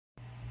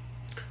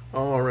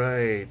All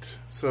right,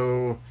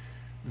 so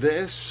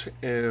this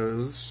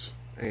is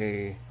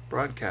a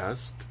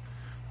broadcast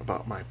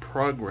about my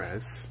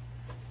progress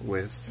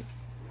with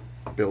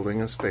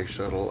building a space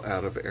shuttle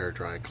out of air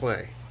dry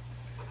clay.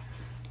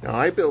 Now,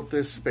 I built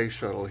this space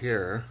shuttle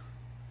here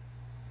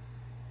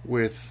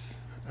with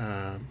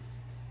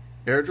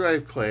air dry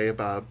clay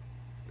about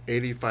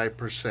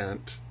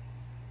 85%,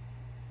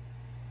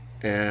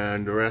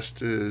 and the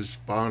rest is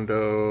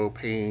Bondo,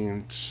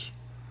 paint,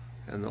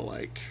 and the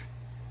like.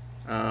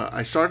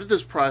 I started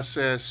this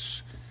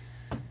process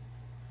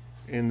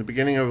in the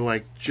beginning of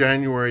like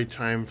January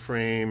time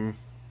frame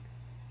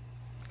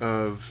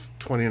of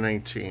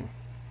 2019,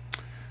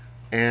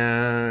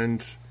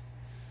 and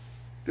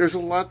there's a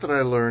lot that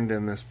I learned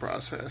in this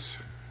process.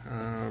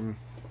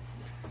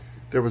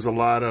 There was a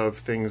lot of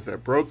things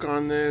that broke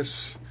on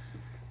this,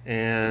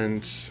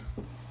 and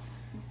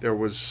there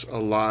was a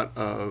lot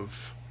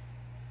of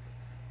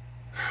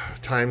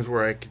times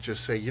where I could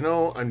just say, you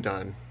know, I'm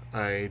done.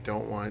 I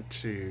don't want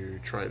to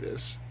try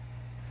this.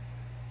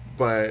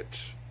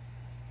 But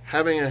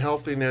having a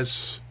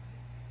healthiness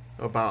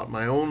about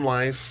my own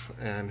life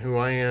and who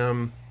I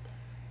am,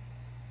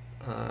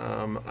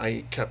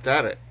 I kept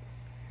at it,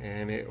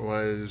 and it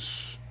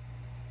was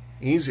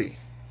easy.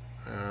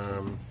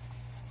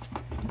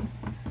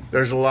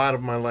 There's a lot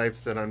of my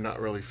life that I'm not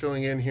really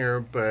filling in here,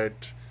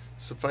 but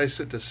suffice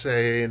it to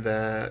say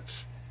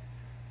that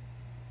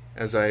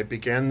as I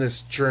began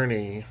this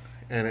journey,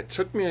 and it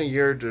took me a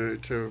year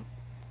to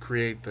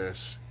create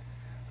this.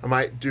 I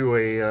might do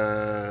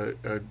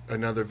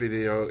another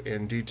video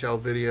in detail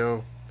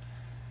video,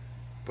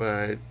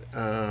 but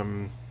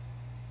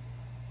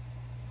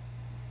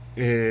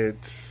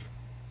this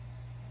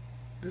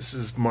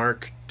is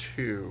Mark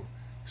II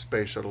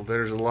space shuttle.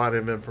 There's a lot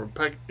of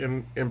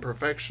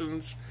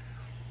imperfections,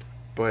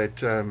 but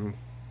there's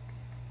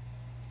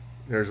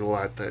a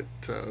lot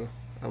that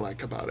I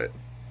like about it.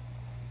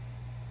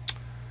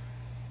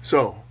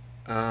 So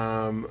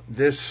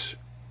this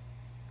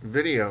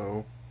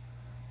video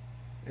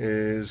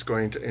is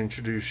going to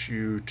introduce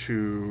you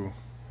to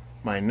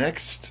my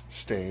next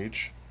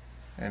stage,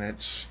 and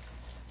it's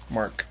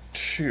Mark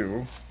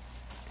II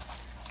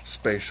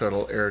space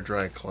shuttle air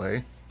dry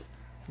clay.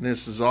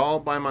 This is all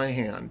by my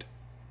hand,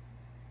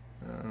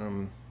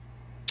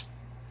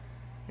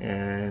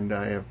 and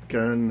I have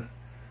begun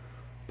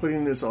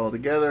putting this all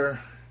together.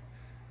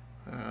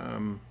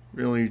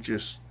 Really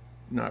just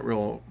not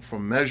real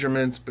from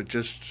measurements, but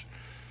just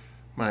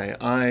my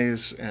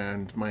eyes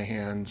and my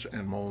hands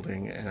and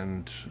molding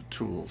and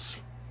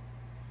tools.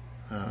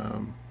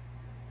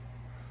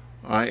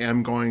 I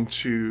am going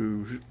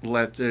to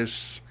let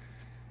this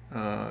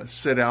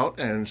sit out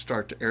and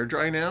start to air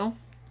dry now.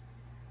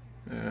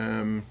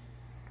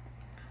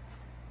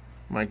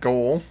 My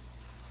goal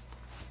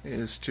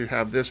is to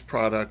have this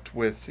product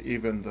with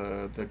even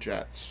the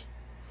jets.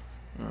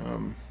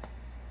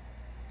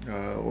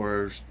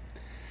 Or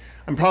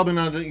I'm probably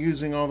not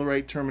using all the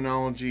right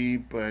terminology,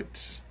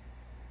 but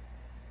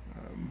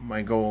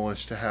my goal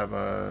is to have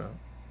a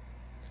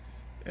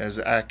as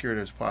accurate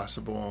as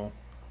possible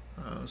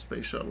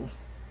space shuttle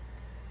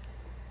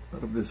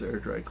out of this air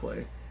dry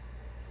clay.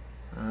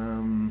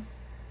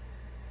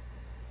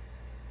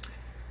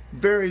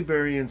 Very,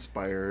 very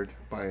inspired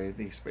by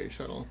the space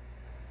shuttle,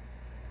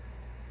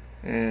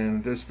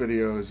 and this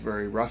video is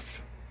very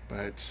rough,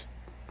 but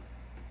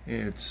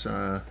it's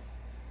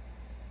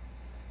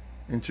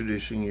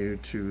introducing you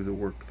to the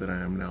work that I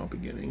am now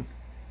beginning.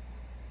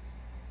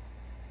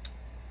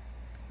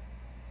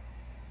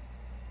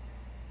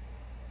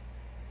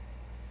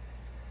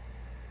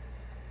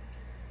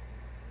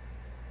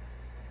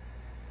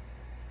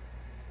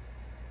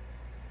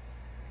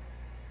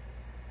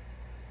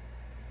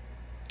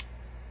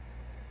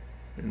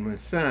 And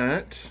with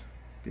that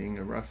being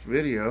a rough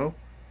video,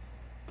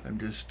 I'm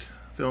just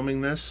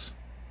filming this,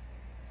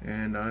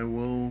 and I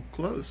will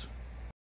close.